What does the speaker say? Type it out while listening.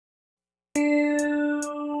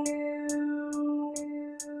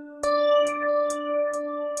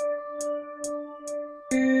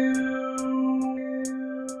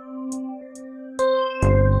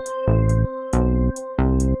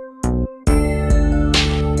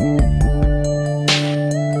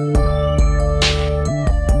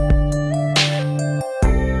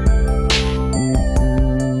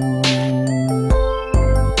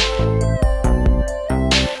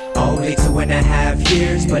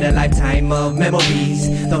but a lifetime of memories.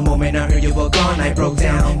 The moment I heard you were gone, I broke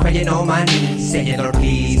down, crying on my knees, saying, Lord,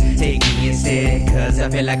 please take me instead, cause I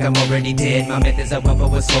feel like I'm already dead. My myth is a weapon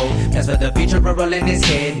with soul, that's for the future we're rolling his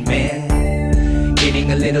head, man.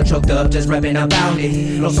 Getting a little choked up, just rapping about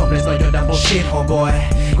it. Los hombres no lloran bullshit,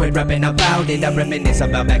 homeboy. Quit rapping about it. I reminisce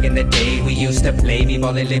about back in the day. We used to play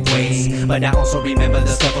b-ball and lift weights, but I also remember the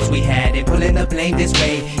struggles we had and pulling the blame this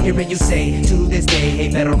way. Hearing you say to this day,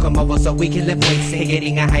 hey, pero come over so we can lift weights. Hey,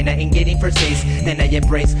 getting a high, and getting first taste. Then I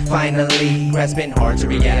embrace, finally grasping hard to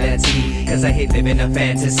reality, cause I hate living a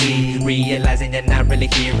fantasy. Realizing that I'm not really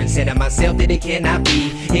here and saying to myself that it cannot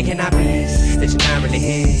be. It cannot be that you're not really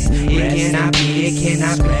his. It cannot be. It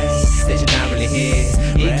cannot be that you're not really his.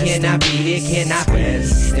 It cannot be, it cannot be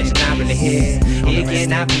that you're not really his. It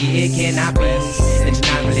cannot be, it cannot be that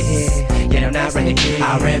you're not really his. Yeah, I'm not really his.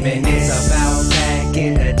 I reminisce about back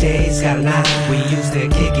in the days, carnal. We used to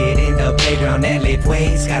kick it in the playground and lift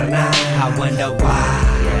weights, carnal. I wonder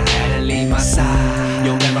why you had to leave my side.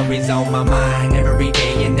 Your memories on my mind every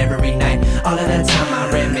day and every night. All of the time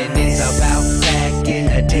I reminisce about back in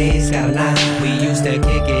the days, carnal. We used to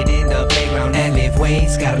kick it in the playground and lift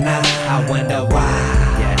weights, carnal. I wonder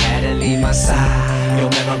why you had to leave my side. Your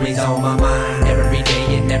memories on my mind every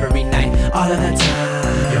day and every night. All of the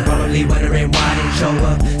time. You're probably wondering why I didn't show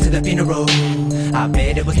up to the funeral. I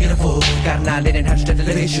bet it was beautiful. Carnal, didn't have to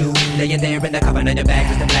deliver you. Laying there in the coffin on your back,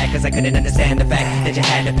 just in black, cause I couldn't understand the fact that you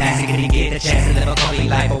had to pass. You couldn't get a chance to live a complete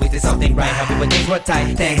life. Always did something right, happy when things were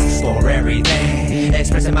tight. Thanks for everything.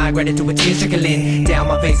 Expressing my gratitude with tears trickling down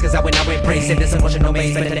my face, cause I went bracing this emotional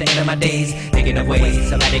maze. But at the end of my days, thinking of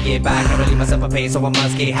ways I'm had to get by. Can't really myself a pain, so I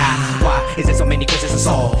must get high. Why is there so many questions to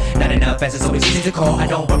solve? Not enough answers, always easy to call. I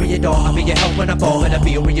don't worry at all, I'll be your help when I fall, and I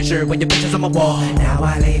feel reassured when your pictures on my wall. Now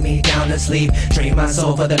I lay me down to sleep, train my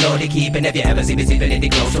soul for the Lord to keep. And if you ever see me sleeping any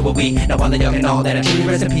close to a week, now all of y'all can know that I truly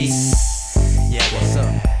rest in peace. Yeah, what's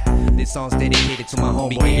up? This song's dedicated to my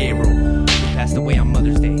homie Hero, who passed away on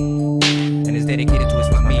Mother's Day, and it's dedicated to his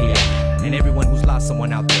familia and everyone who's lost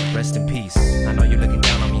someone out there. Rest in peace. I know you're looking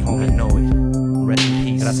down on me, homie, I know it. Rest in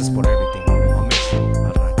peace. Gracias por everything, homie. I'll miss you.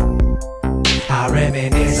 Al rato. I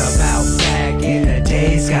reminisce about back in the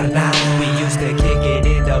days, carnal. We used to kick it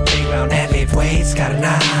in the playground and lift weights, carnal.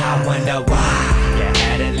 I wonder why you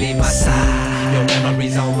had to leave my side. Your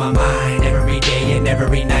memories on my mind every day and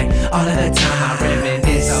every night. All of the time I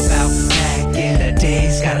reminisce about back in the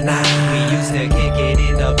days, carnal. We used to kick it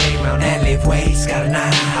in the playground and lift weights, carnal.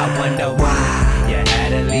 I wonder why you had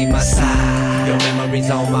to leave my side. Your memories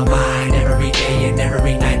on my mind every day and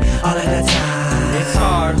every night. All of the time. It's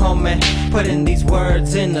hard, homie, putting these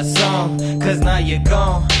words in a song, cause now you're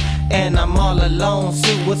gone and I'm all alone.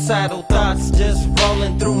 Suicidal thoughts just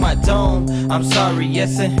rolling through my dome. I'm sorry,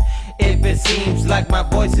 yes, and if it seems like my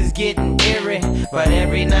voice is getting eerie, but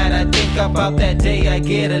every night I think about that day I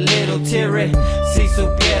get a little teary. Si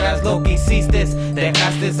supieras lo que hiciste,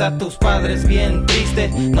 dejaste a tus padres bien triste.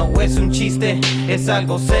 No es un chiste, es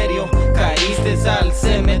algo serio. Caíste al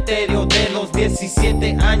cementerio de los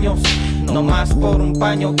 17 años, no más por un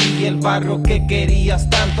paño y el barrio que querías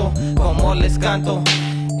tanto. Como les canto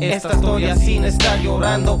esta historia sin estar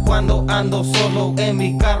llorando, cuando ando solo en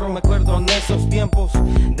mi carro me acuerdo en esos tiempos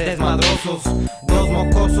desmadrosos, dos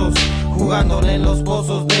mocosos jugándole en los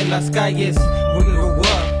pozos de las calles. We grew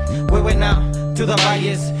up, we went out to the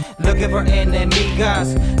valles looking for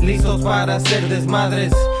enemigas, listos para hacer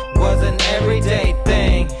desmadres. Was an everyday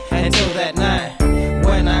thing until that night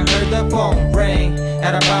when I heard the phone ring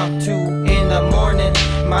at about 2 in the morning.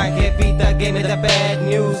 My jefita gave me the bad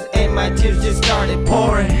news and my tears just started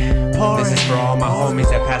pouring. This is for all my homies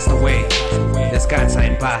that passed away. Descansa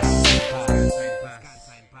en paz.